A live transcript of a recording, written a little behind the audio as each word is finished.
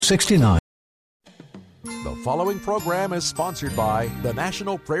69. The following program is sponsored by the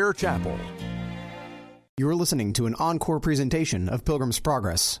National Prayer Chapel. You are listening to an encore presentation of Pilgrim's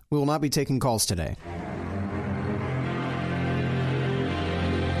Progress. We will not be taking calls today.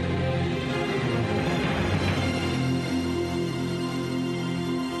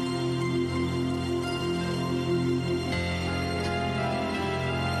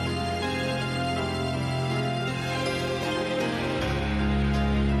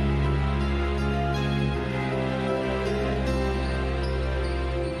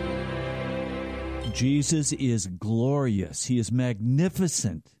 Jesus is glorious. He is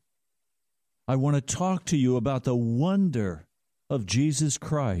magnificent. I want to talk to you about the wonder of Jesus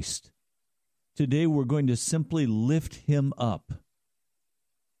Christ. Today we're going to simply lift him up.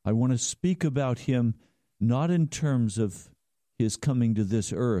 I want to speak about him not in terms of his coming to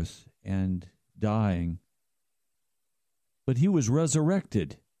this earth and dying, but he was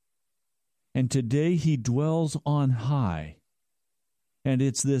resurrected. And today he dwells on high. And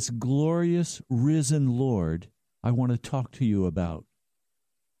it's this glorious risen Lord I want to talk to you about.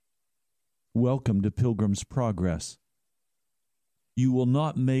 Welcome to Pilgrim's Progress. You will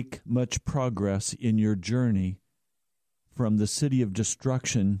not make much progress in your journey from the city of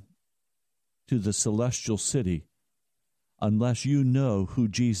destruction to the celestial city unless you know who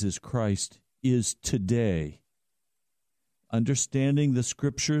Jesus Christ is today. Understanding the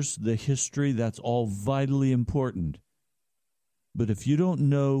scriptures, the history, that's all vitally important. But if you don't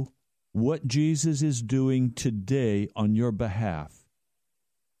know what Jesus is doing today on your behalf,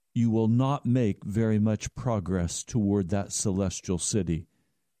 you will not make very much progress toward that celestial city.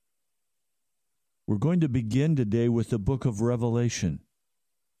 We're going to begin today with the book of Revelation.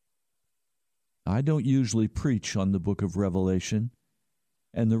 I don't usually preach on the book of Revelation,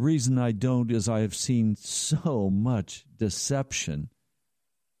 and the reason I don't is I have seen so much deception.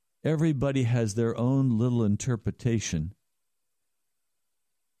 Everybody has their own little interpretation.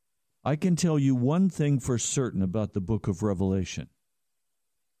 I can tell you one thing for certain about the book of Revelation.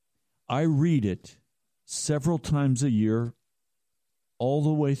 I read it several times a year, all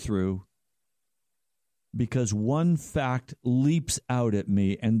the way through, because one fact leaps out at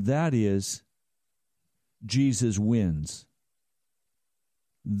me, and that is Jesus wins.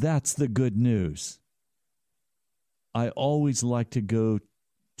 That's the good news. I always like to go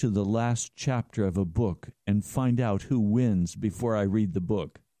to the last chapter of a book and find out who wins before I read the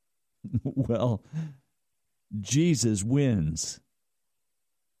book. Well, Jesus wins.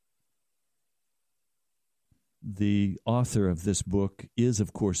 The author of this book is,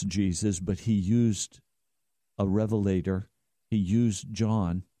 of course, Jesus, but he used a revelator. He used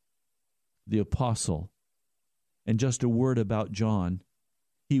John, the apostle. And just a word about John.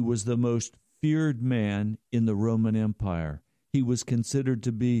 He was the most feared man in the Roman Empire. He was considered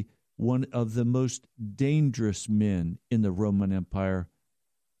to be one of the most dangerous men in the Roman Empire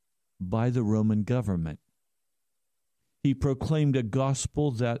by the Roman government. He proclaimed a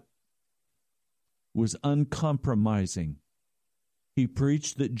gospel that was uncompromising. He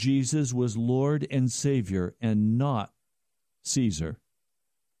preached that Jesus was Lord and Savior and not Caesar.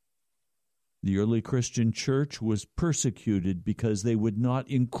 The early Christian church was persecuted because they would not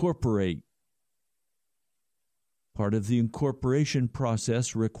incorporate. Part of the incorporation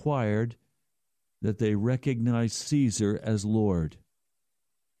process required that they recognize Caesar as Lord.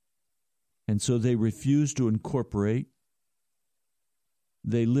 And so they refused to incorporate.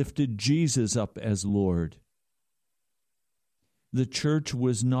 They lifted Jesus up as Lord. The church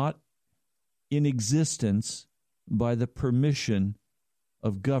was not in existence by the permission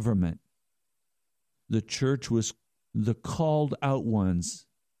of government. The church was the called out ones.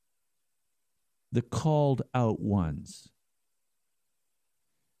 The called out ones.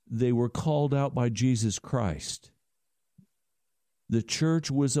 They were called out by Jesus Christ. The church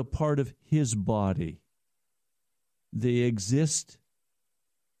was a part of his body. They exist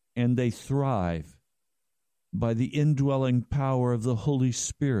and they thrive by the indwelling power of the Holy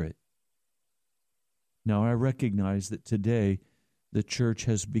Spirit. Now, I recognize that today the church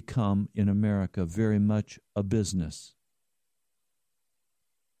has become, in America, very much a business.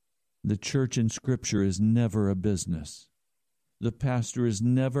 The church in Scripture is never a business. The pastor is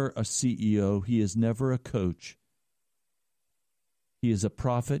never a CEO. He is never a coach. He is a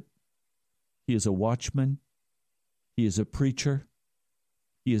prophet. He is a watchman. He is a preacher.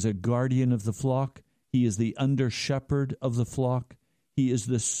 He is a guardian of the flock. He is the under-shepherd of the flock. He is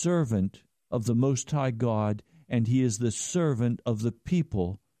the servant of the Most High God, and he is the servant of the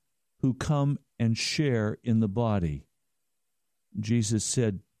people who come and share in the body. Jesus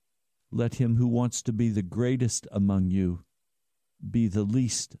said, "Let him who wants to be the greatest among you be the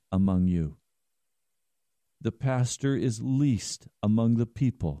least among you. The pastor is least among the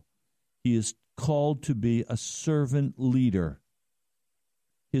people. He is called to be a servant leader.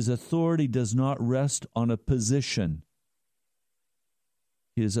 His authority does not rest on a position.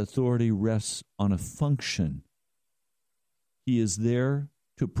 His authority rests on a function. He is there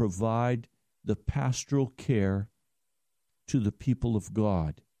to provide the pastoral care to the people of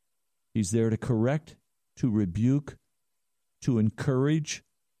God. He's there to correct, to rebuke, to encourage.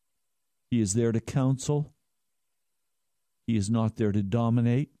 He is there to counsel. He is not there to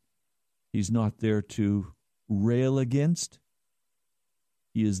dominate. He's not there to rail against.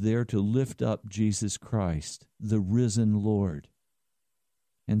 He is there to lift up Jesus Christ, the risen Lord.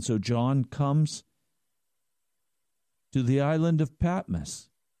 And so John comes to the island of Patmos,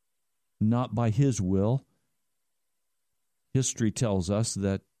 not by his will. History tells us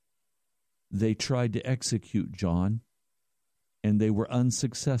that they tried to execute John, and they were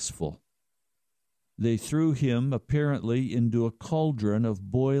unsuccessful. They threw him, apparently, into a cauldron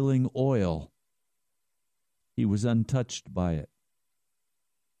of boiling oil. He was untouched by it.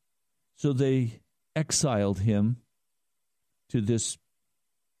 So they exiled him to this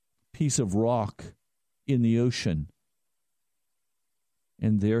piece of rock in the ocean.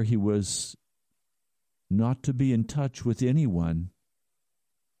 And there he was not to be in touch with anyone,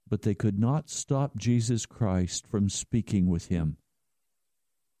 but they could not stop Jesus Christ from speaking with him.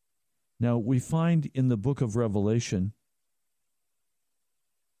 Now, we find in the book of Revelation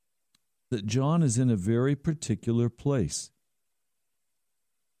that John is in a very particular place.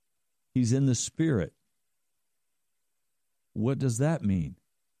 He's in the Spirit. What does that mean?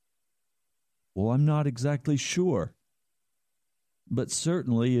 Well, I'm not exactly sure. But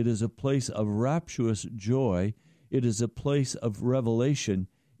certainly it is a place of rapturous joy. It is a place of revelation.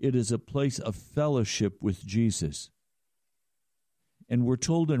 It is a place of fellowship with Jesus. And we're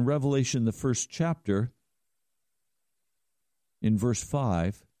told in Revelation, the first chapter, in verse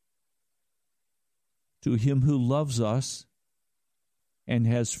 5, to him who loves us and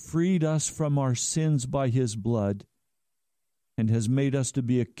has freed us from our sins by his blood and has made us to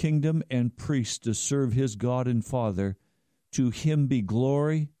be a kingdom and priests to serve his God and Father, to him be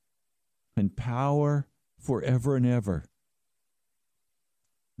glory and power forever and ever.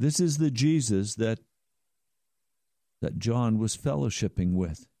 This is the Jesus that John was fellowshipping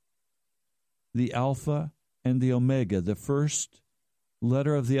with. The Alpha and the Omega, the first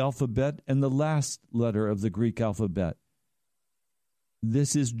letter of the alphabet and the last letter of the Greek alphabet.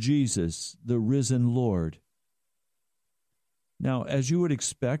 This is Jesus, the risen Lord. Now, as you would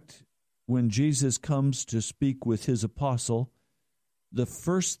expect, when Jesus comes to speak with his apostle, the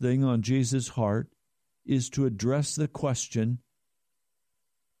first thing on Jesus' heart is to address the question,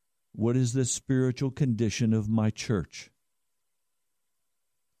 what is the spiritual condition of my church?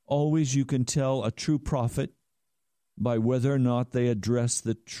 Always you can tell a true prophet by whether or not they address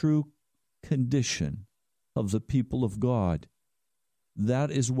the true condition of the people of God.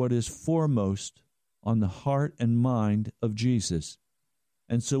 That is what is foremost on the heart and mind of Jesus.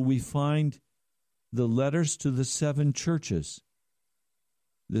 And so we find the letters to the 7 churches.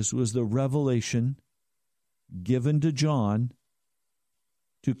 This was the revelation given to John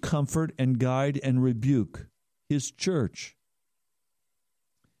to comfort and guide and rebuke his church.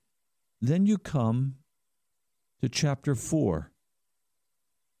 Then you come to chapter 4.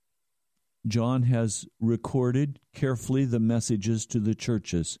 John has recorded carefully the messages to the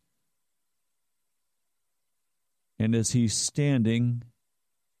churches. And as he's standing,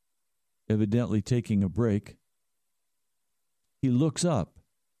 evidently taking a break, he looks up.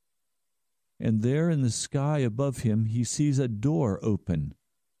 And there in the sky above him, he sees a door open.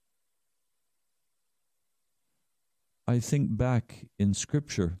 I think back in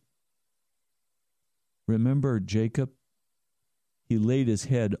Scripture. Remember Jacob? He laid his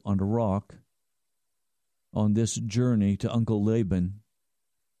head on a rock on this journey to Uncle Laban,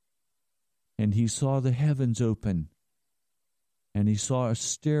 and he saw the heavens open, and he saw a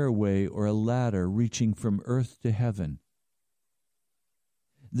stairway or a ladder reaching from earth to heaven.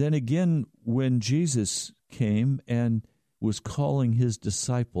 Then again, when Jesus came and was calling his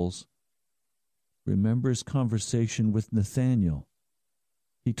disciples, remember his conversation with Nathanael.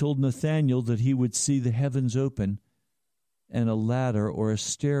 He told Nathanael that he would see the heavens open and a ladder or a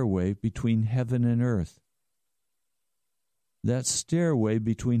stairway between heaven and earth. That stairway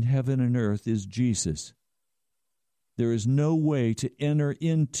between heaven and earth is Jesus. There is no way to enter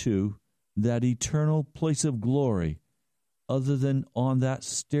into that eternal place of glory other than on that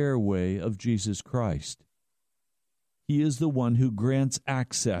stairway of Jesus Christ. He is the one who grants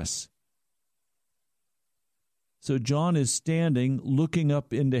access. So John is standing, looking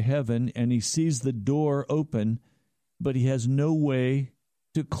up into heaven, and he sees the door open, but he has no way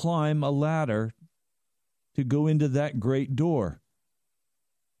to climb a ladder to go into that great door.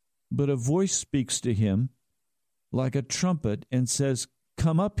 But a voice speaks to him like a trumpet and says,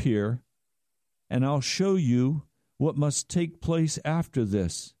 "Come up here, and I'll show you what must take place after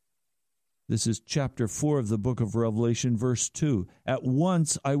this." This is chapter 4 of the book of Revelation, verse 2. "At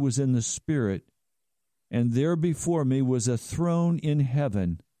once I was in the Spirit, and there before me was a throne in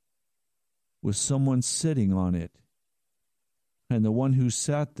heaven, with someone sitting on it. And the one who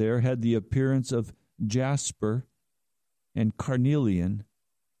sat there had the appearance of jasper and carnelian,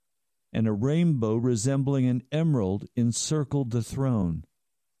 and a rainbow resembling an emerald encircled the throne."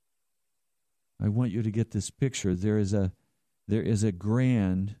 I want you to get this picture. There is a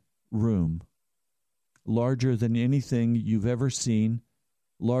grand room, larger than anything you've ever seen,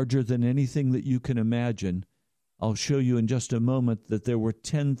 larger than anything that you can imagine. I'll show you in just a moment that there were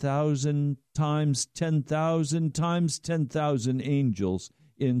 10,000 times 10,000 times 10,000 angels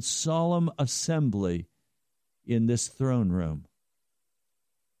in solemn assembly in this throne room.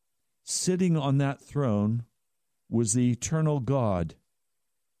 Sitting on that throne was the eternal God.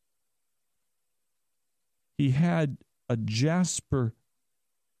 He had a jasper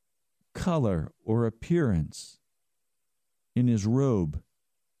color or appearance in his robe.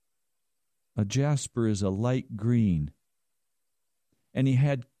 A jasper is a light green. And he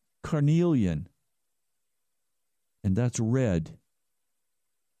had carnelian, and that's red.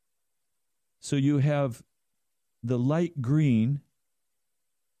 So you have the light green,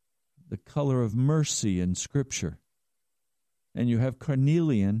 the color of mercy in Scripture. And you have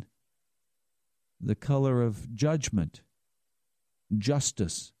carnelian, the color of judgment,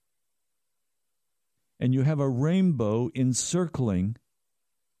 justice. And you have a rainbow encircling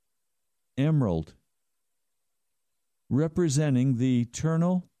emerald, representing the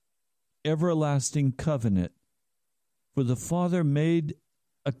eternal, everlasting covenant. For the Father made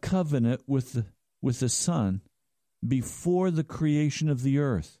a covenant with the Son before the creation of the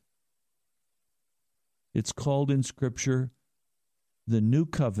earth. It's called in Scripture the New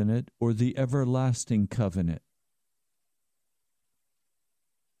Covenant or the Everlasting Covenant.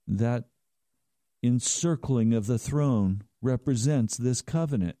 That encircling of the throne represents this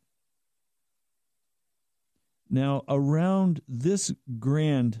covenant. Now, around this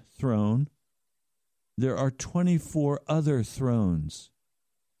grand throne, there are 24 other thrones,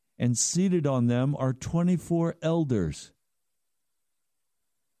 and seated on them are 24 elders.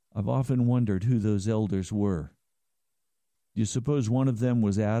 I've often wondered who those elders were. Do you suppose one of them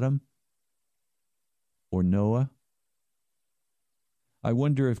was Adam or Noah? I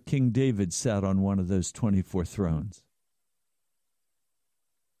wonder if King David sat on one of those 24 thrones.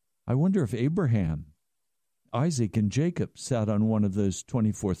 I wonder if Abraham, Isaac, and Jacob sat on one of those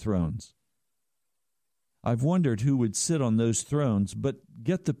 24 thrones. I've wondered who would sit on those thrones, but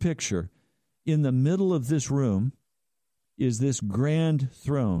get the picture. In the middle of this room is this grand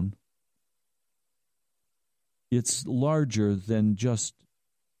throne. It's larger than just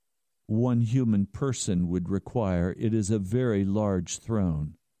one human person would require. It is a very large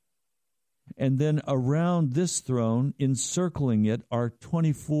throne. And then around this throne, encircling it, are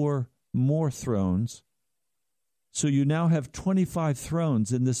 24 more thrones. So you now have 25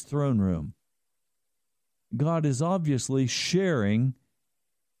 thrones in this throne room. God is obviously sharing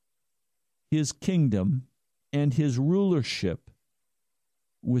his kingdom and his rulership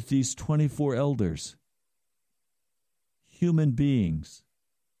with these 24 elders, human beings.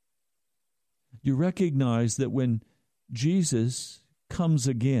 You recognize that when Jesus comes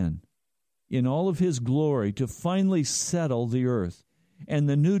again in all of his glory to finally settle the earth, and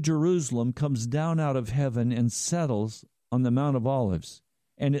the New Jerusalem comes down out of heaven and settles on the Mount of Olives,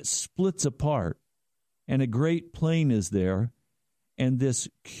 and it splits apart, and a great plain is there, and this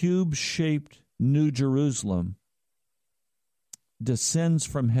cube-shaped New Jerusalem descends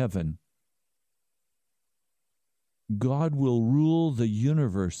from heaven. God will rule the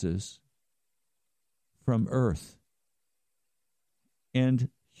universes from earth, and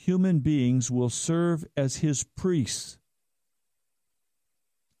human beings will serve as his priests,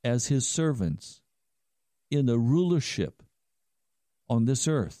 as his servants in the rulership on this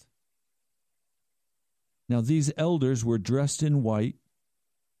earth. Now, these elders were dressed in white,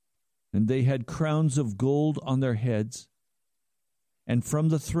 and they had crowns of gold on their heads, and from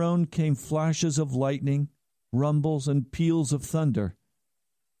the throne came flashes of lightning, rumbles, and peals of thunder.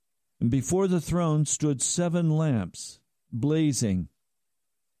 And before the throne stood 7 lamps blazing.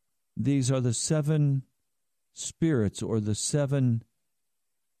 These are the 7 spirits, or the 7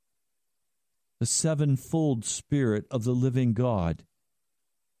 the sevenfold Spirit of the living God,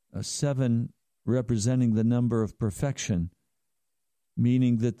 a seven representing the number of perfection,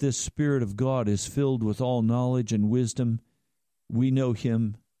 meaning that this Spirit of God is filled with all knowledge and wisdom. We know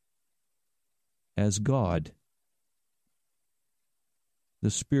him as God, the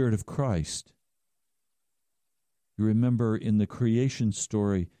Spirit of Christ. You remember in the creation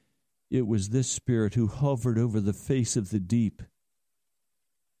story, it was this Spirit who hovered over the face of the deep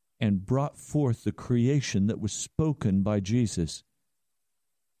and brought forth the creation that was spoken by Jesus.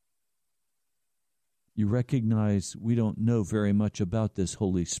 You recognize we don't know very much about this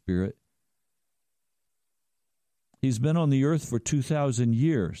Holy Spirit. He's been on the earth for 2,000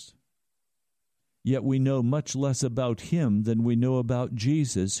 years. Yet we know much less about him than we know about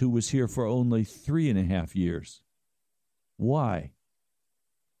Jesus, who was here for only 3.5 years. Why?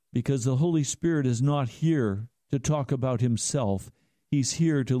 Because the Holy Spirit is not here to talk about himself. He's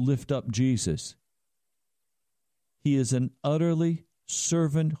here to lift up Jesus. He is an utterly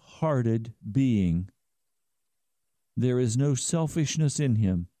servant-hearted being. There is no selfishness in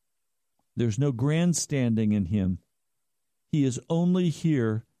him. There's no grandstanding in him. He is only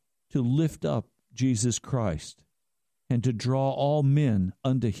here to lift up Jesus Christ and to draw all men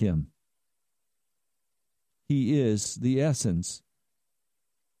unto him. He is the essence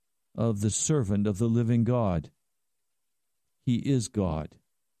of the servant of the living God. He is God.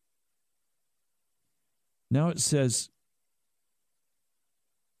 Now it says,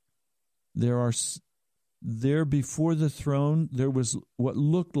 there before the throne there was what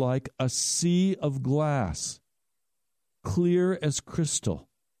looked like a sea of glass, clear as crystal.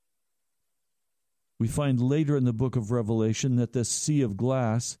 We find later in the book of Revelation that this sea of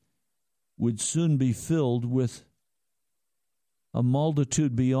glass would soon be filled with a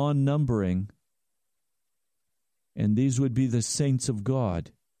multitude beyond numbering, and these would be the saints of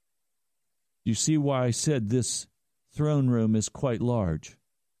God. You see why I said this throne room is quite large.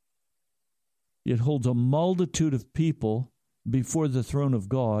 It holds a multitude of people before the throne of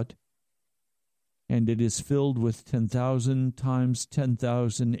God, and it is filled with 10,000 times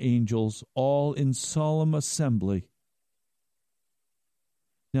 10,000 angels, all in solemn assembly.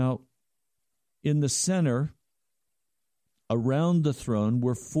 Now, in the center, around the throne,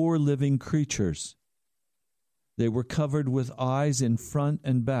 were 4 living creatures. They were covered with eyes in front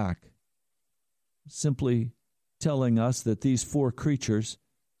and back, simply telling us that these 4 creatures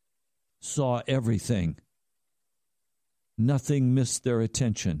saw everything. Nothing missed their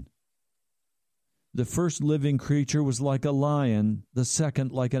attention. The first living creature was like a lion, the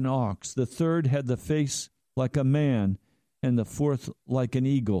second like an ox, the third had the face like a man, and the fourth like an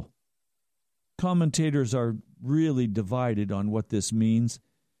eagle. Commentators are really divided on what this means.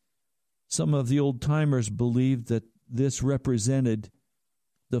 Some of the old-timers believed that this represented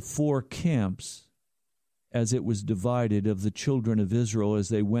the 4 camps as it was divided of the children of Israel as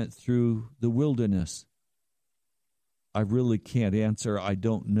they went through the wilderness. I really can't answer. I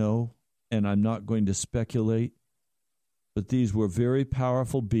don't know, and I'm not going to speculate. But these were very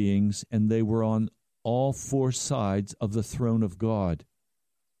powerful beings, and they were on all 4 sides of the throne of God.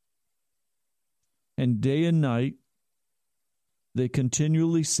 And day and night they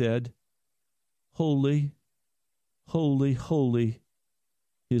continually said, "Holy, holy, holy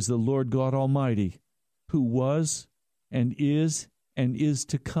is the Lord God Almighty, who was and is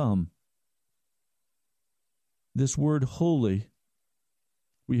to come." This word holy,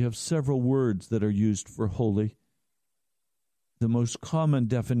 we have several words that are used for holy. The most common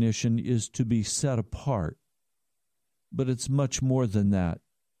definition is to be set apart, but it's much more than that.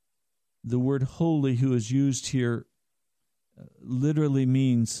 The word holy, who is used here, literally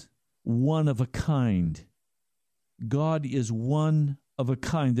means one of a kind. God is one of a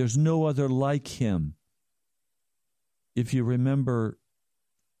kind. There's no other like him. If you remember,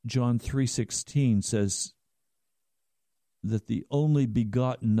 John 3:16 says that the only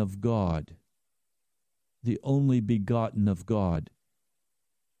begotten of God, the only begotten of God.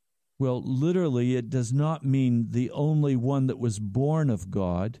 Well, literally, it does not mean the only one that was born of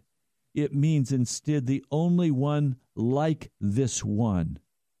God. It means instead the only one like this one.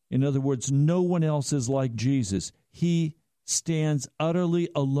 In other words, no one else is like Jesus. He stands utterly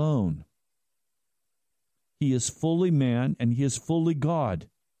alone. He is fully man and he is fully God.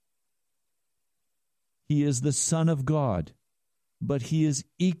 He is the Son of God, but he is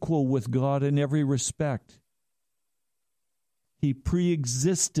equal with God in every respect. He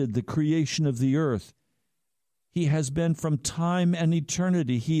pre-existed the creation of the earth. He has been from time and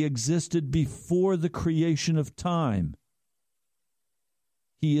eternity. He existed before the creation of time.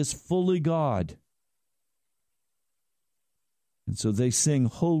 He is fully God. And so they sing,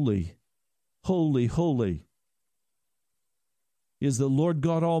 "Holy, holy, holy is the Lord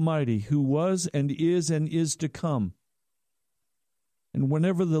God Almighty, who was and is to come. And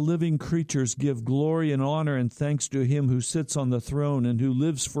whenever the living creatures give glory and honor and thanks to him who sits on the throne and who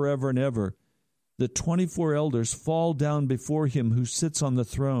lives forever and ever, the 24 elders fall down before him who sits on the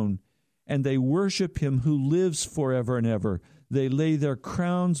throne, and they worship him who lives forever and ever. They lay their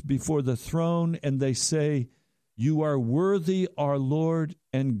crowns before the throne, and they say, "You are worthy, our Lord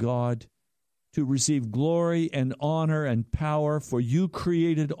and God, to receive glory and honor and power, for you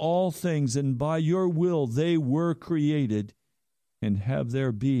created all things, and by your will they were created and have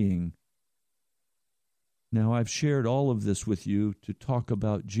their being." Now, I've shared all of this with you to talk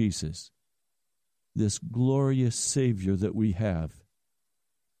about Jesus, this glorious Savior that we have.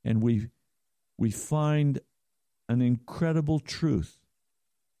 And we find an incredible truth.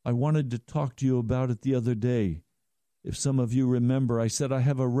 I wanted to talk to you about it the other day. If some of you remember, I said I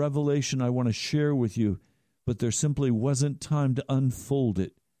have a revelation I want to share with you, but there simply wasn't time to unfold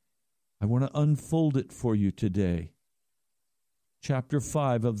it. I want to unfold it for you today. Chapter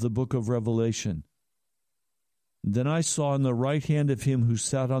 5 of the book of Revelation. Then I saw in the right hand of him who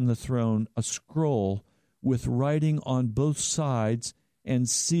sat on the throne a scroll with writing on both sides and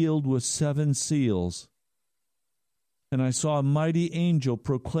sealed with 7 seals. And I saw a mighty angel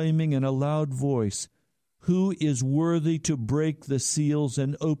proclaiming in a loud voice, "Who is worthy to break the seals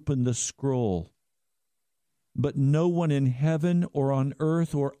and open the scroll?" But no one in heaven or on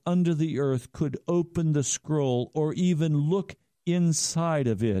earth or under the earth could open the scroll or even look inside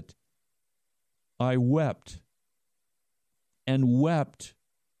of it. I wept and wept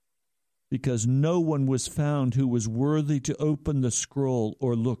because no one was found who was worthy to open the scroll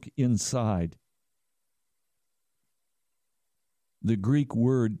or look inside. The Greek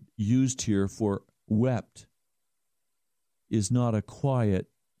word used here for wept is not a quiet,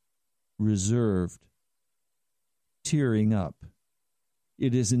 reserved, tearing up.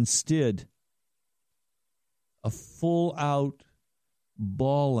 It is instead a full-out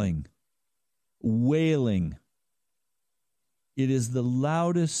bawling, wailing. It is the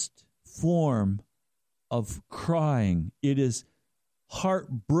loudest form of crying. It is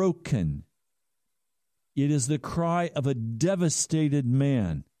heartbroken. It is the cry of a devastated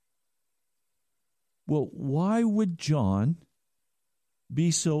man. Well, why would John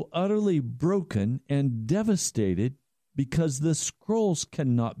be so utterly broken and devastated because the scrolls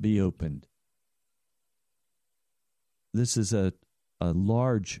cannot be opened? This is a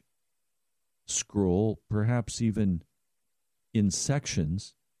large scroll, perhaps even in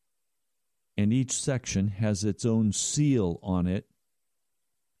sections, and each section has its own seal on it,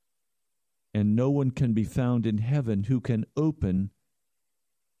 and no one can be found in heaven who can open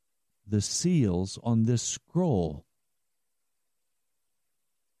the seals on this scroll.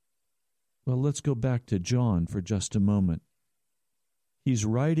 Well, let's go back to John for just a moment. He's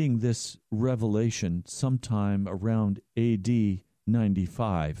writing this revelation sometime around AD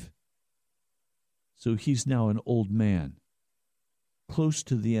 95. So he's now an old man, close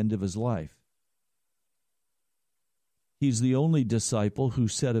to the end of his life. He's the only disciple who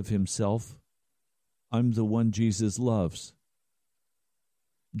said of himself, "I'm the one Jesus loves."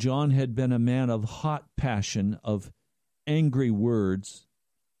 John had been a man of hot passion, of angry words,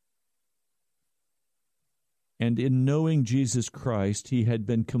 and in knowing Jesus Christ, he had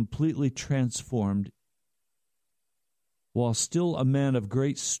been completely transformed. While still a man of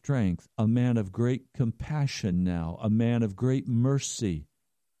great strength, a man of great compassion now, a man of great mercy,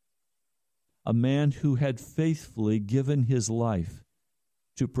 a man who had faithfully given his life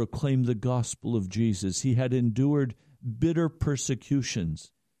to proclaim the gospel of Jesus. He had endured bitter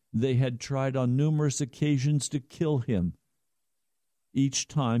persecutions. They had tried on numerous occasions to kill him. Each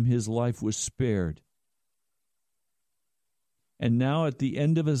time his life was spared. And now at the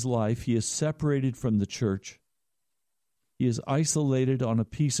end of his life, he is separated from the church. He is isolated on a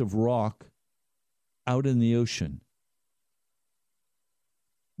piece of rock out in the ocean.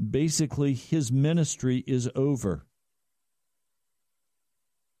 Basically, his ministry is over.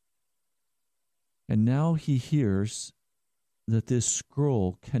 And now he hears that this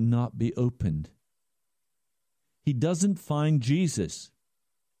scroll cannot be opened. He doesn't find Jesus.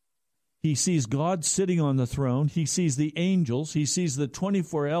 He sees God sitting on the throne. He sees the angels. He sees the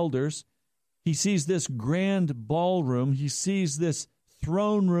 24 elders. He sees this grand ballroom. He sees this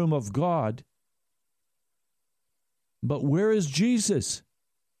throne room of God. But where is Jesus?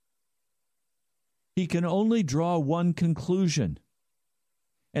 He can only draw one conclusion,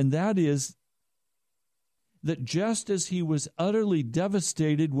 and that is that just as he was utterly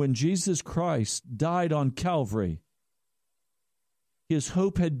devastated when Jesus Christ died on Calvary, His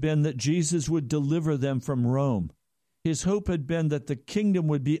hope had been that Jesus would deliver them from Rome. His hope had been that the kingdom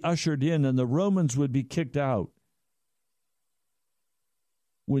would be ushered in and the Romans would be kicked out.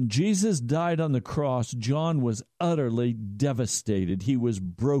 When Jesus died on the cross, John was utterly devastated. He was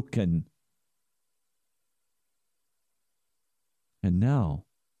broken. And now,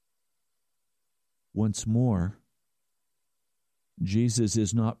 once more, Jesus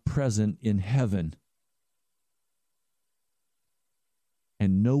is not present in heaven.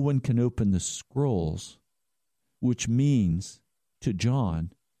 And no one can open the scrolls, which means to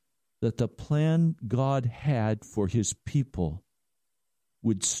John that the plan God had for his people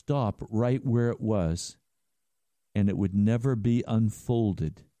would stop right where it was, and it would never be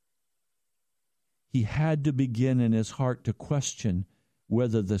unfolded. He had to begin in his heart to question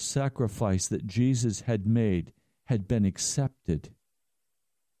whether the sacrifice that Jesus had made had been accepted.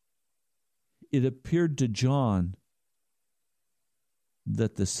 It appeared to John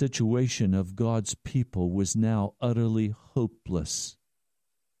that the situation of God's people was now utterly hopeless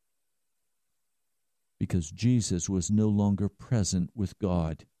because Jesus was no longer present with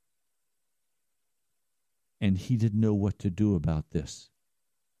God. And he didn't know what to do about this.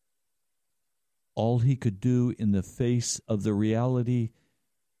 All he could do in the face of the reality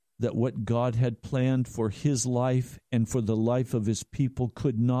that what God had planned for his life and for the life of his people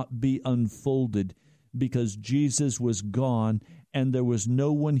could not be unfolded because Jesus was gone and there was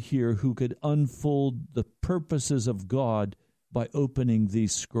no one here who could unfold the purposes of God by opening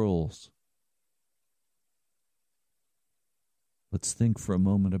these scrolls. Let's think for a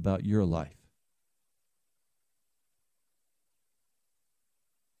moment about your life.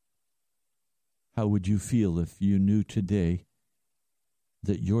 How would you feel if you knew today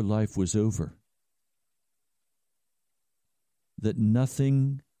that your life was over? That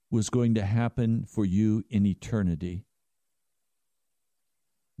nothing was going to happen for you in eternity?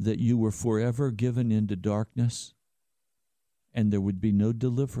 That you were forever given into darkness and there would be no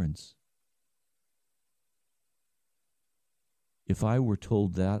deliverance? If I were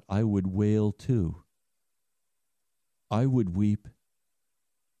told that, I would wail too. I would weep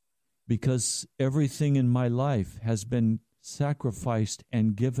because everything in my life has been sacrificed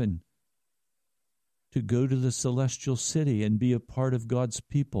and given to go to the celestial city and be a part of God's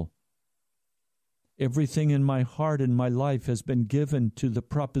people. Everything in my heart and my life has been given to the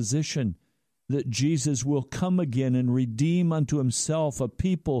proposition that Jesus will come again and redeem unto himself a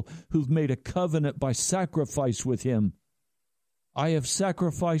people who've made a covenant by sacrifice with him. I have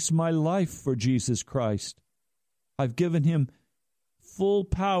sacrificed my life for Jesus Christ. I've given him full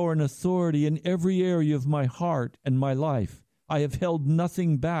power and authority in every area of my heart and my life. I have held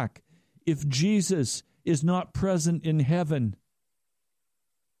nothing back. If Jesus is not present in heaven,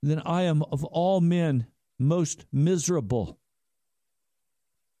 then I am of all men most miserable.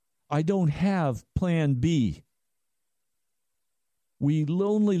 I don't have plan B. We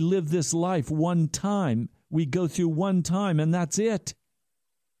only live this life one time. We go through one time, and that's it.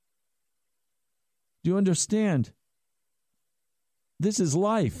 Do you understand? This is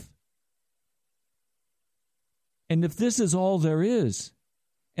life. And if this is all there is,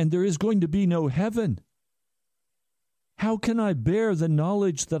 and there is going to be no heaven, how can I bear the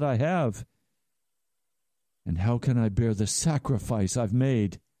knowledge that I have? And how can I bear the sacrifice I've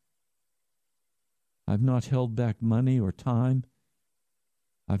made? I've not held back money or time.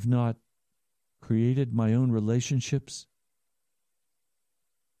 I've not created my own relationships.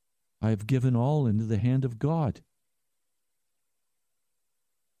 I have given all into the hand of God.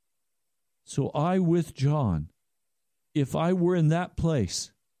 So I, with John, if I were in that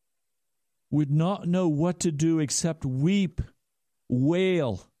place, would not know what to do except weep,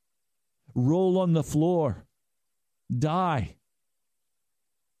 wail, roll on the floor, die.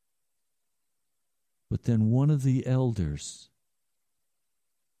 But then one of the elders,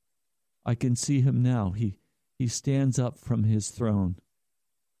 I can see him now. He stands up from his throne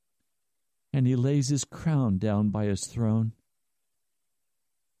and he lays his crown down by his throne.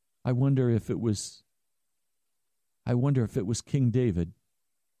 I wonder if it was King David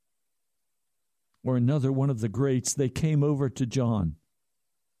or another one of the greats. They came over to John.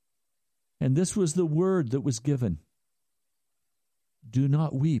 And this was the word that was given. Do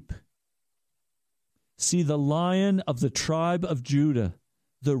not weep. See, the Lion of the tribe of Judah,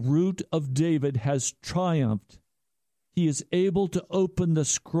 the Root of David, has triumphed. He is able to open the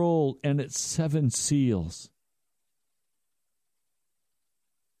scroll and its 7 seals.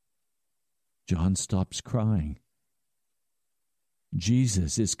 John stops crying.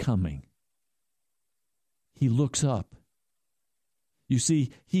 Jesus is coming. He looks up. You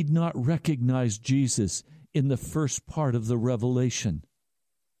see, he'd not recognized Jesus in the first part of the revelation.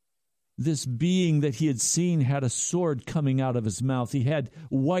 This being that he had seen had a sword coming out of his mouth. He had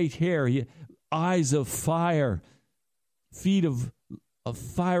white hair, eyes of fire, feet of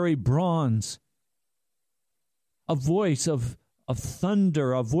fiery bronze, a voice of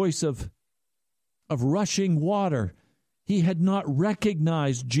thunder, a voice of rushing water. He had not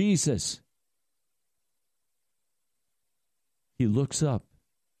recognized Jesus. He looks up.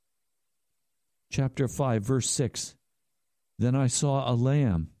 Chapter 5, verse 6. Then I saw a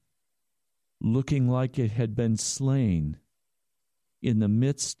lamb, looking like it had been slain, in the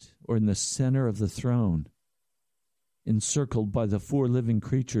midst or in the center of the throne, encircled by the 4 living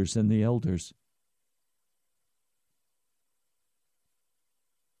creatures and the elders.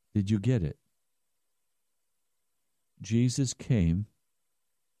 Did you get it? Jesus came,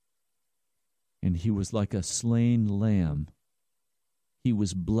 and he was like a slain lamb. He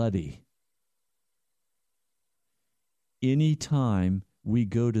was bloody. Anytime we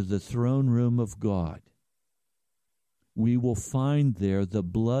go to the throne room of God, we will find there the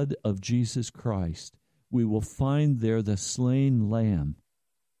blood of Jesus Christ. We will find there the slain lamb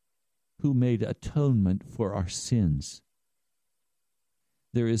who made atonement for our sins.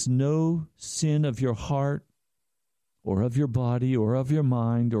 There is no sin of your heart or of your body or of your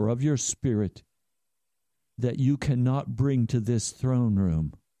mind or of your spirit that you cannot bring to this throne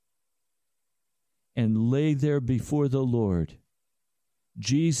room and lay there before the Lord.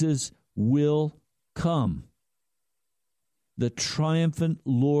 Jesus will come. The triumphant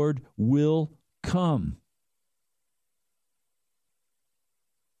Lord will come.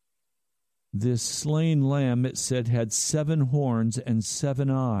 This slain lamb, it said, had 7 horns and 7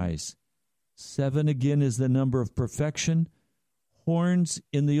 eyes. 7 again is the number of perfection. Horns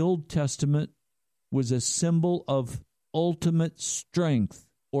in the Old Testament was a symbol of ultimate strength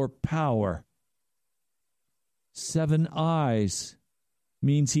or power. 7 eyes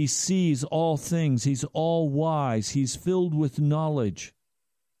means he sees all things. He's all wise. He's filled with knowledge.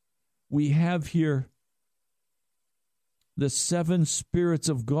 We have here the 7 spirits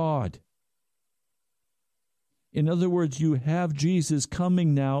of God. In other words, you have Jesus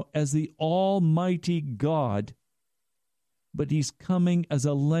coming now as the Almighty God, but he's coming as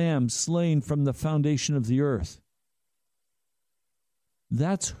a lamb slain from the foundation of the earth.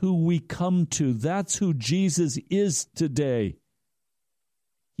 That's who we come to. That's who Jesus is today.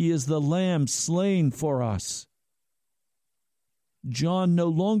 He is the lamb slain for us. John no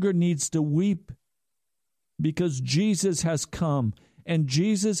longer needs to weep because Jesus has come, and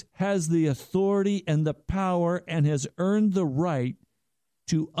Jesus has the authority and the power and has earned the right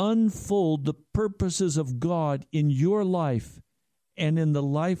to unfold the purposes of God in your life and in the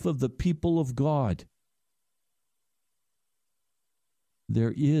life of the people of God.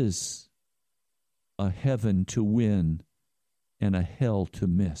 There is a heaven to win and a hell to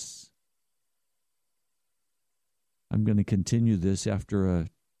miss. I'm going to continue this after a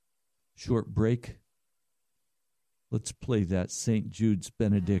short break. Let's play that St. Jude's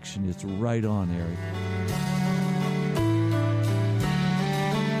benediction. It's right on, Eric.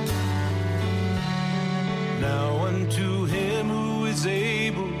 Now unto him who is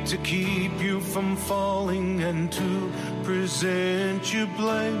able to keep you from falling and to present you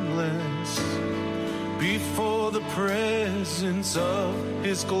blameless before the presence of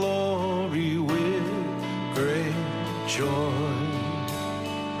his glory with great joy,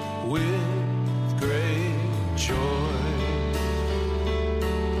 with great joy.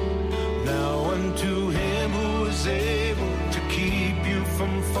 Now unto him who is able to keep you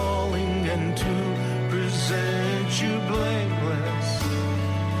from falling and to present you blameless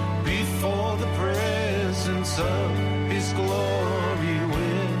before the presence of his glory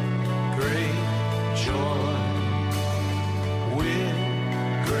with great joy, with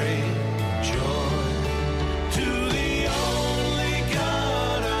great joy. To the only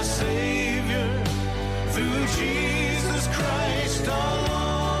God our Savior, through Jesus Christ our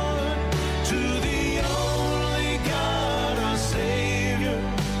Lord, to the only God our Savior,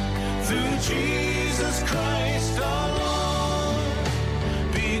 through Jesus Christ our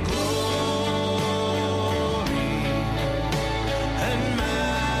Lord, be glory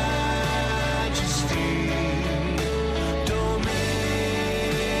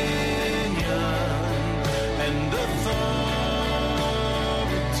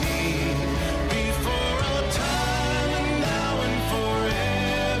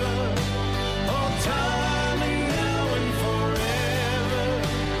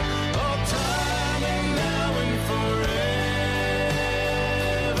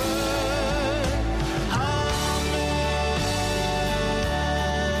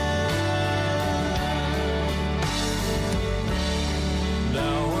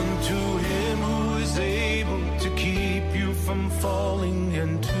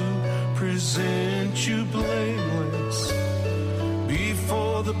present you blameless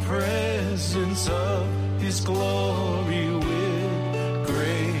before the presence of His glory with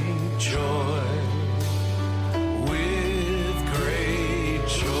great joy. With great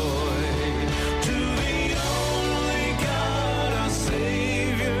joy. To the only God, our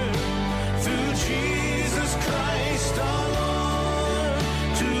Savior, through Jesus Christ our Lord.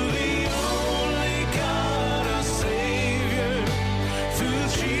 To the only God, our Savior, through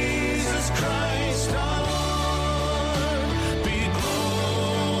Jesus Christ our Lord, be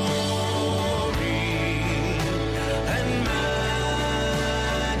glory and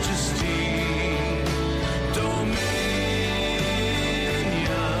majesty, dominion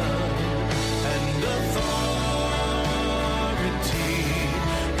and authority,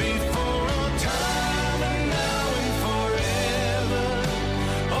 before all time and now and forever,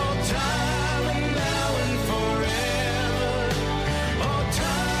 all time and now and forever, all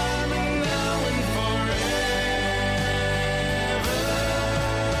time and now and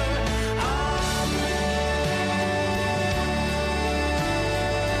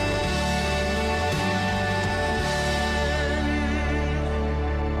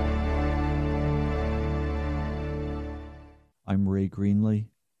I'm Ray Greenley,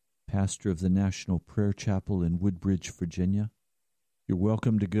 pastor of the National Prayer Chapel in Woodbridge, Virginia. You're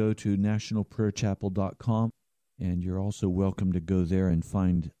welcome to go to nationalprayerchapel.com, and you're also welcome to go there and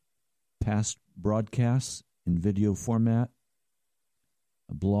find past broadcasts in video format,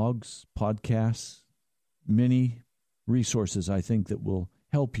 blogs, podcasts, many resources I think that will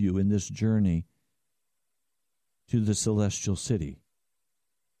help you in this journey to the celestial city.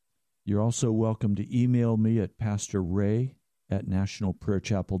 You're also welcome to email me at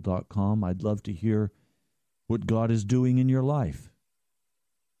pastorray@nationalprayerchapel.com. I'd love to hear what God is doing in your life.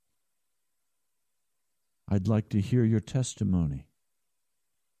 I'd like to hear your testimony.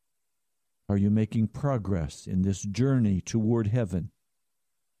 Are you making progress in this journey toward heaven?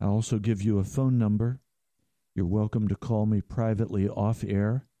 I'll also give you a phone number. You're welcome to call me privately off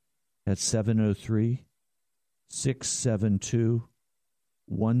air at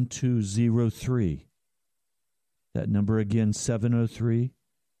 703-672-1203. That number again,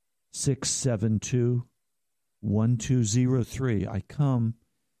 703-672-1203. I come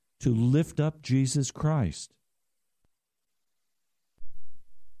to lift up Jesus Christ.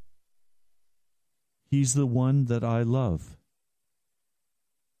 He's the one that I love.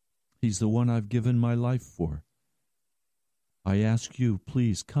 He's the one I've given my life for. I ask you,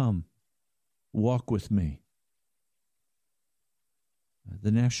 please come, walk with me.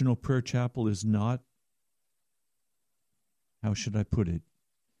 The National Prayer Chapel is not, how should I put it?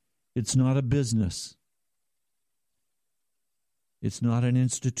 It's not a business. It's not an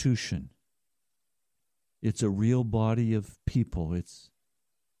institution. It's a real body of people. It's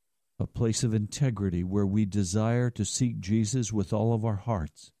a place of integrity where we desire to seek Jesus with all of our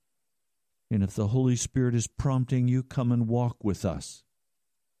hearts. And if the Holy Spirit is prompting you, come and walk with us.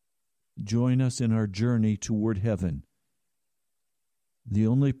 Join us in our journey toward heaven. The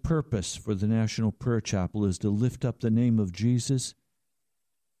only purpose for the National Prayer Chapel is to lift up the name of Jesus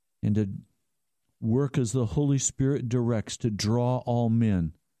and to work as the Holy Spirit directs to draw all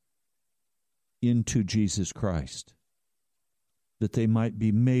men into Jesus Christ, that they might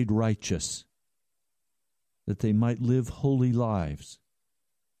be made righteous, that they might live holy lives,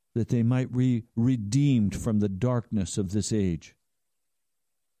 that they might be redeemed from the darkness of this age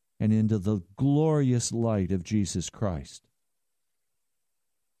and into the glorious light of Jesus Christ.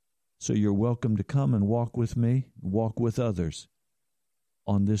 So you're welcome to come and walk with me, walk with others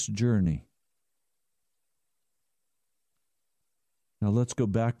on this journey. Now let's go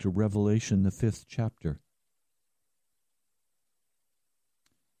back to Revelation, the 5th chapter.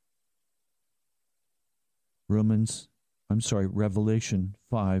 Revelation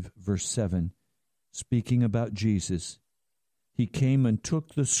 5, verse 7, speaking about Jesus. He came and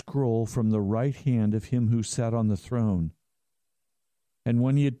took the scroll from the right hand of him who sat on the throne. And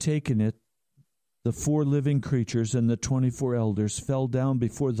when he had taken it, the 4 living creatures and the 24 elders fell down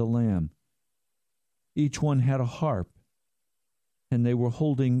before the Lamb. Each one had a harp, and they were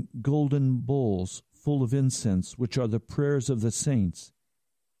holding golden bowls full of incense, which are the prayers of the saints.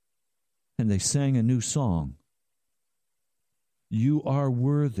 And they sang a new song. You are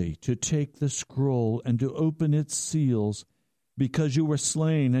worthy to take the scroll and to open its seals, because you were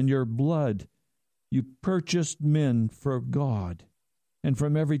slain, and your blood you purchased men for God. And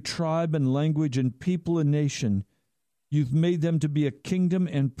from every tribe and language and people and nation, you've made them to be a kingdom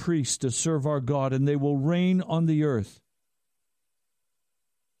and priests to serve our God, and they will reign on the earth.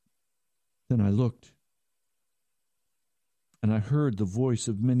 Then I looked, And I heard the voice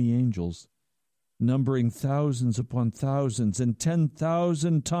of many angels, numbering thousands upon thousands, and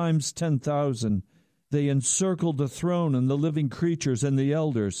 10,000 times 10,000. They encircled the throne and the living creatures and the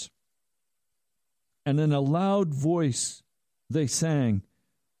elders. And in a loud voice they sang,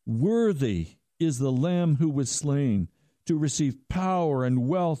 "Worthy is the Lamb who was slain, to receive power and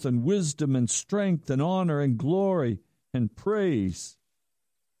wealth and wisdom and strength and honor and glory and praise."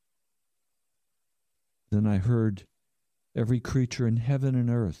 Then I heard every creature in heaven and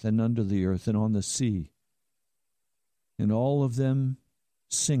earth and under the earth and on the sea, and all of them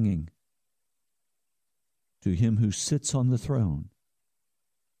singing, "To him who sits on the throne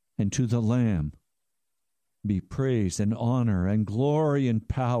and to the Lamb be praise and honor and glory and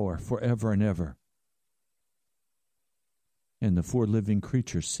power forever and ever." And the 4 living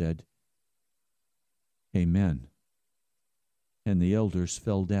creatures said, "Amen." And the elders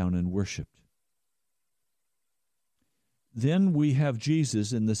fell down and worshipped. Then we have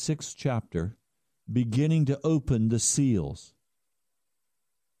Jesus in the 6th chapter beginning to open the seals.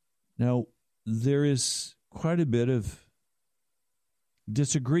 Now, there is quite a bit of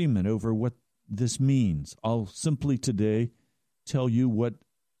disagreement over what this means. I'll simply today tell you what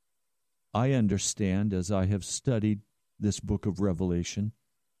I understand as I have studied this book of Revelation.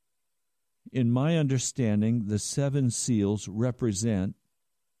 In my understanding, the 7 seals represent,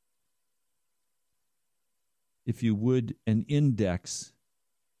 if you would, an index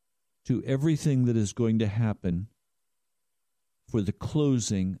to everything that is going to happen for the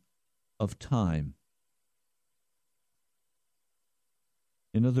closing of time.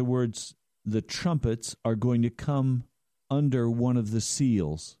 In other words, the trumpets are going to come under one of the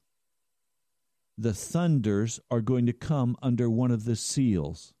seals. The thunders are going to come under one of the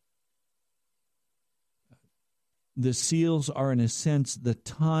seals. The seals are, in a sense, the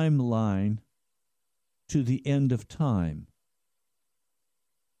timeline to the end of time.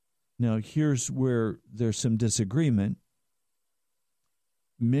 Now, here's where there's some disagreement.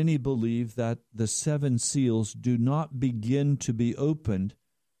 Many believe that the 7 seals do not begin to be opened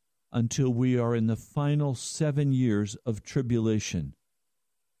until we are in the final 7 years of tribulation.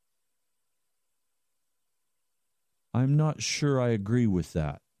 I'm not sure I agree with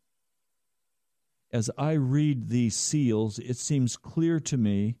that. As I read these seals, it seems clear to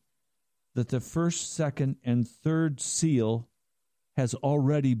me that the 1st, 2nd, and 3rd seal has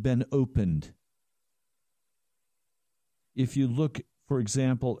already been opened. If you look, for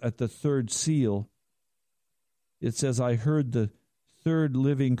example, at the 3rd seal, it says, "I heard the 3rd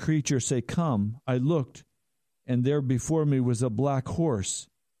living creature say, 'Come.' I looked, and there before me was a black horse.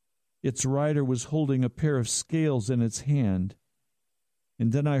 Its rider was holding a pair of scales in its hand.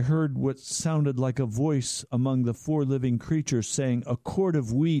 And then I heard what sounded like a voice among the 4 living creatures saying, 'A quart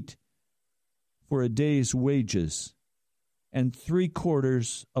of wheat for a day's wages, and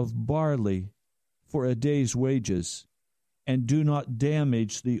 3/4 of barley for a day's wages, and do not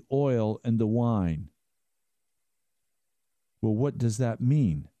damage the oil and the wine.'" Well, what does that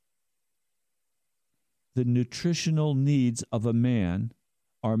mean? The nutritional needs of a man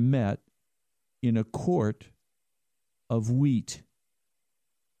are met in a quart of wheat.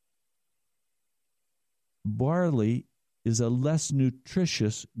 Barley is a less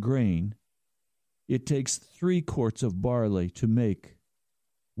nutritious grain. It takes 3 quarts of barley to make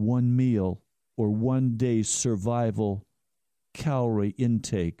one meal or one day's survival calorie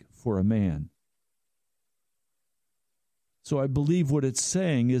intake for a man. So I believe what it's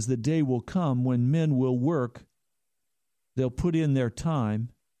saying is the day will come when men will work, they'll put in their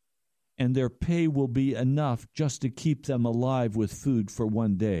time, and their pay will be enough just to keep them alive with food for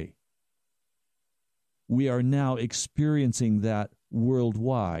one day. We are now experiencing that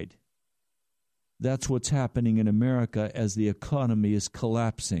worldwide. That's what's happening in America as the economy is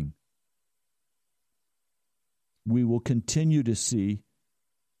collapsing. We will continue to see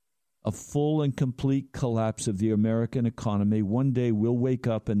a full and complete collapse of the American economy. One day we'll wake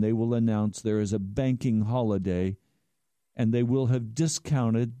up and they will announce there is a banking holiday, and they will have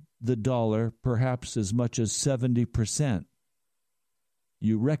discounted the dollar perhaps as much as 70%.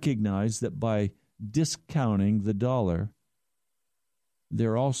 You recognize that by discounting the dollar,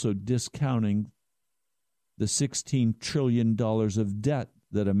 they're also discounting the $16 trillion of debt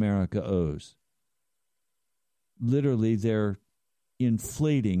that America owes. Literally, they're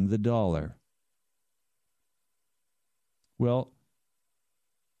inflating the dollar. Well,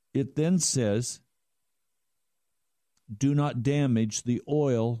 it then says, "Do not damage the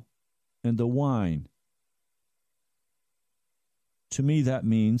oil and the wine." To me, that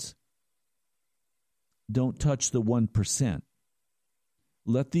means don't touch the 1%.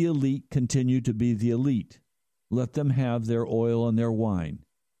 Let the elite continue to be the elite. Let them have their oil and their wine.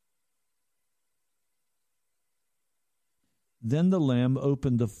 Then the Lamb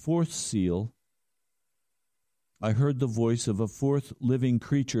opened the fourth seal. I heard the voice of a fourth living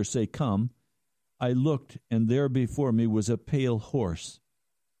creature say, "Come." I looked, and there before me was a pale horse.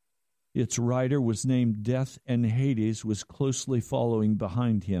 Its rider was named Death, and Hades was closely following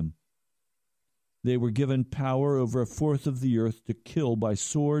behind him. They were given power over a fourth of the earth to kill by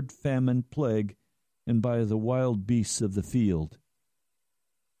sword, famine, plague, and by the wild beasts of the field.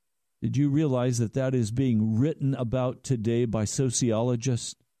 Did you realize that that is being written about today by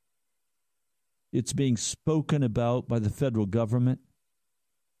sociologists? It's being spoken about by the federal government.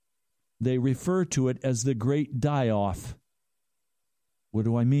 They refer to it as the Great Die-Off. What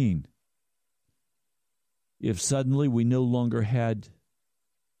do I mean? If suddenly we no longer had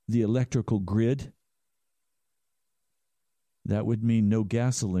the electrical grid, that would mean no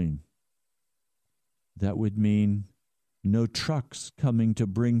gasoline. That would mean no trucks coming to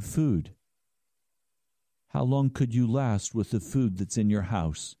bring food. How long could you last with the food that's in your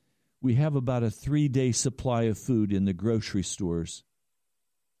house? We have about a 3-day supply of food in the grocery stores.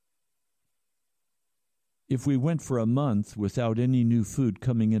 If we went for a month without any new food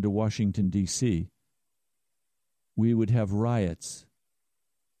coming into Washington, D.C., we would have riots.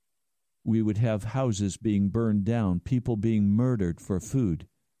 We would have houses being burned down, people being murdered for food.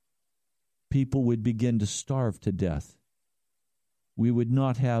 People would begin to starve to death. We would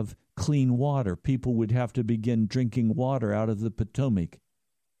not have clean water. People would have to begin drinking water out of the Potomac.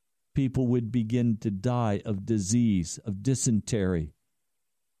 People would begin to die of disease, of dysentery.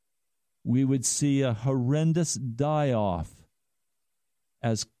 We would see a horrendous die-off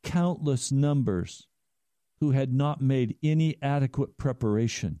as countless numbers who had not made any adequate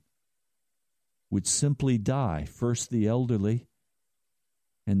preparation would simply die, first the elderly,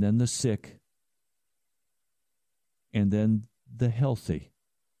 and then the sick, and then the healthy.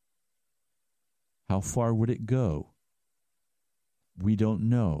 How far would it go? We don't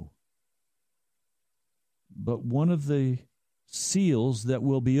know. But one of the seals that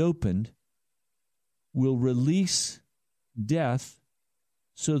will be opened will release death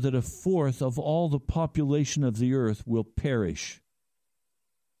so that a fourth of all the population of the earth will perish.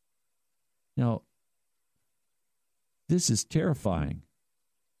 Now, this is terrifying.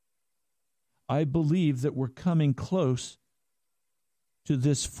 I believe that we're coming close to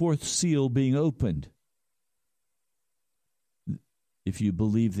this fourth seal being opened. If you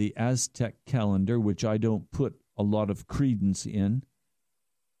believe the Aztec calendar, which I don't put a lot of credence in,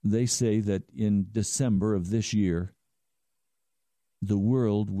 they say that in December of this year, the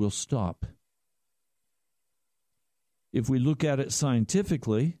world will stop. If we look at it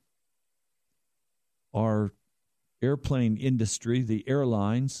scientifically, our airplane industry, the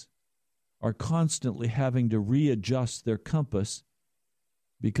airlines, are constantly having to readjust their compass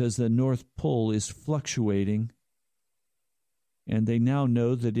because the North Pole is fluctuating, and they now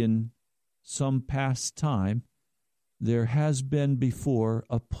know that in some past time there has been before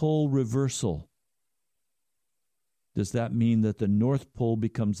a pole reversal. Does that mean that the North Pole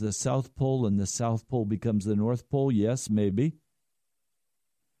becomes the South Pole and the South Pole becomes the North Pole? Yes, maybe.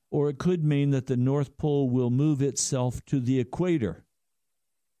 Or it could mean that the North Pole will move itself to the equator.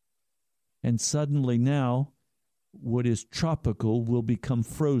 And suddenly now, what is tropical will become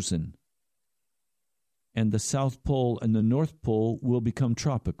frozen. And the South Pole and the North Pole will become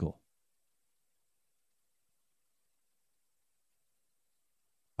tropical.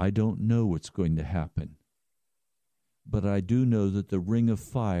 I don't know what's going to happen. But I do know that the ring of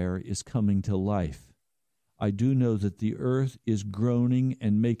fire is coming to life. I do know that the earth is groaning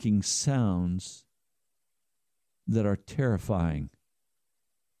and making sounds that are terrifying.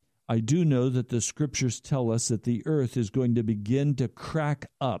 I do know that the scriptures tell us that the earth is going to begin to crack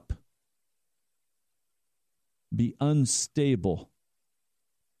up, be unstable,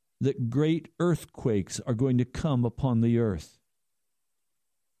 that great earthquakes are going to come upon the earth.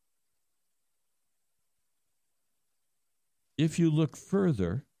 If you look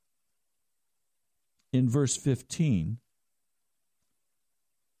further in verse 15,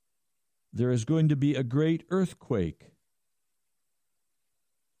 there is going to be a great earthquake.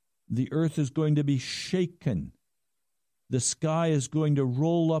 The earth is going to be shaken. The sky is going to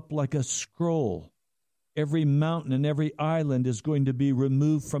roll up like a scroll. Every mountain and every island is going to be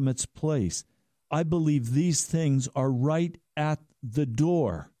removed from its place. I believe these things are right at the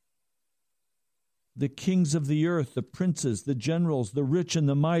door. The kings of the earth, the princes, the generals, the rich and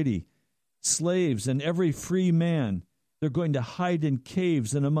the mighty, slaves and every free man, they're going to hide in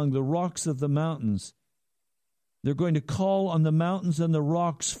caves and among the rocks of the mountains. They're going to call on the mountains and the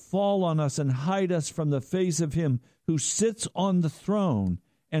rocks, fall on us and hide us from the face of him who sits on the throne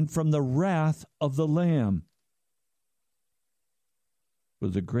and from the wrath of the Lamb. For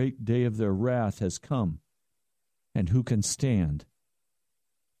the great day of their wrath has come, and who can stand?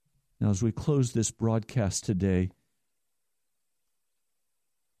 Now, as we close this broadcast today,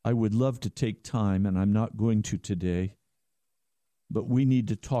 I would love to take time, and I'm not going to today, but we need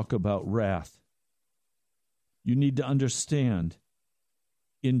to talk about wrath. You need to understand,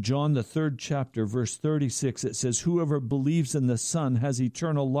 in John the 3rd chapter, verse 36, it says, "Whoever believes in the Son has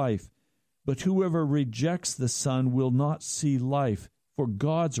eternal life, but whoever rejects the Son will not see life, for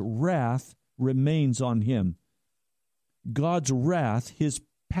God's wrath remains on him." God's wrath, his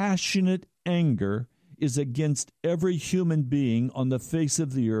passionate anger, is against every human being on the face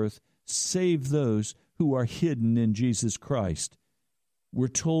of the earth, save those who are hidden in Jesus Christ. We're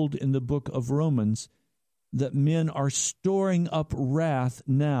told in the book of Romans that men are storing up wrath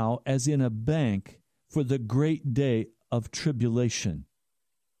now as in a bank for the great day of tribulation.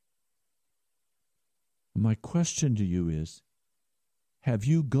 My question to you is, have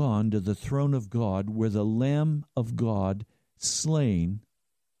you gone to the throne of God where the Lamb of God slain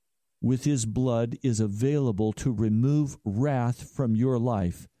with his blood is available to remove wrath from your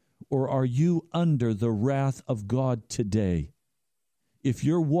life, or are you under the wrath of God today? If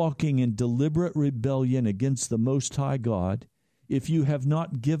you're walking in deliberate rebellion against the Most High God, if you have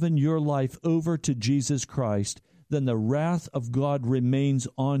not given your life over to Jesus Christ, then the wrath of God remains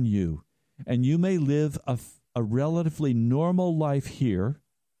on you, and you may live a relatively normal life here,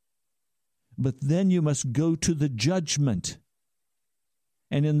 but then you must go to the judgment.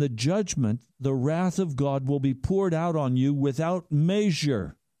 And in the judgment, the wrath of God will be poured out on you without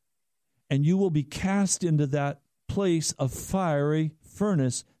measure, and you will be cast into that place of fiery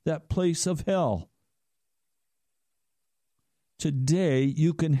furnace, that place of hell. Today,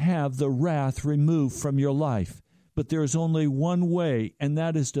 you can have the wrath removed from your life, but there is only one way, and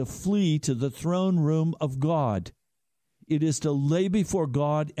that is to flee to the throne room of God. It is to lay before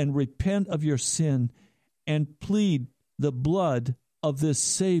God and repent of your sin and plead the blood of this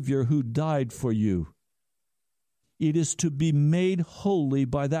Savior who died for you. It is to be made holy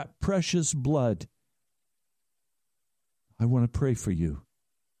by that precious blood. I want to pray for you.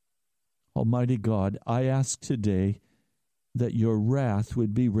 Almighty God, I ask today that your wrath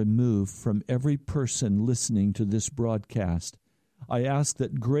would be removed from every person listening to this broadcast. I ask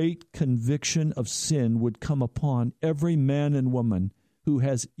that great conviction of sin would come upon every man and woman who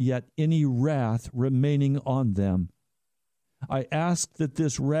has yet any wrath remaining on them. I ask that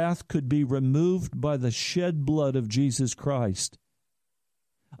this wrath could be removed by the shed blood of Jesus Christ.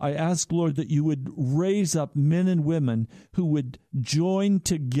 I ask, Lord, that you would raise up men and women who would join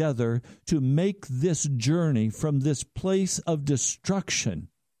together to make this journey from this place of destruction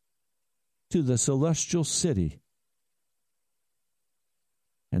to the celestial city.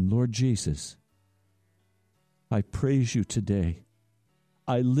 And Lord Jesus, I praise you today.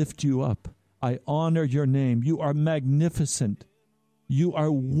 I lift you up. I honor your name. You are magnificent. You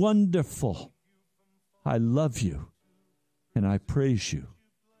are wonderful. I love you, and I praise you.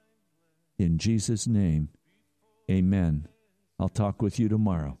 In Jesus' name, amen. I'll talk with you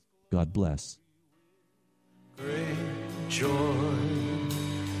tomorrow. God bless. Great joy,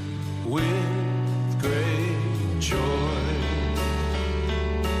 with great joy.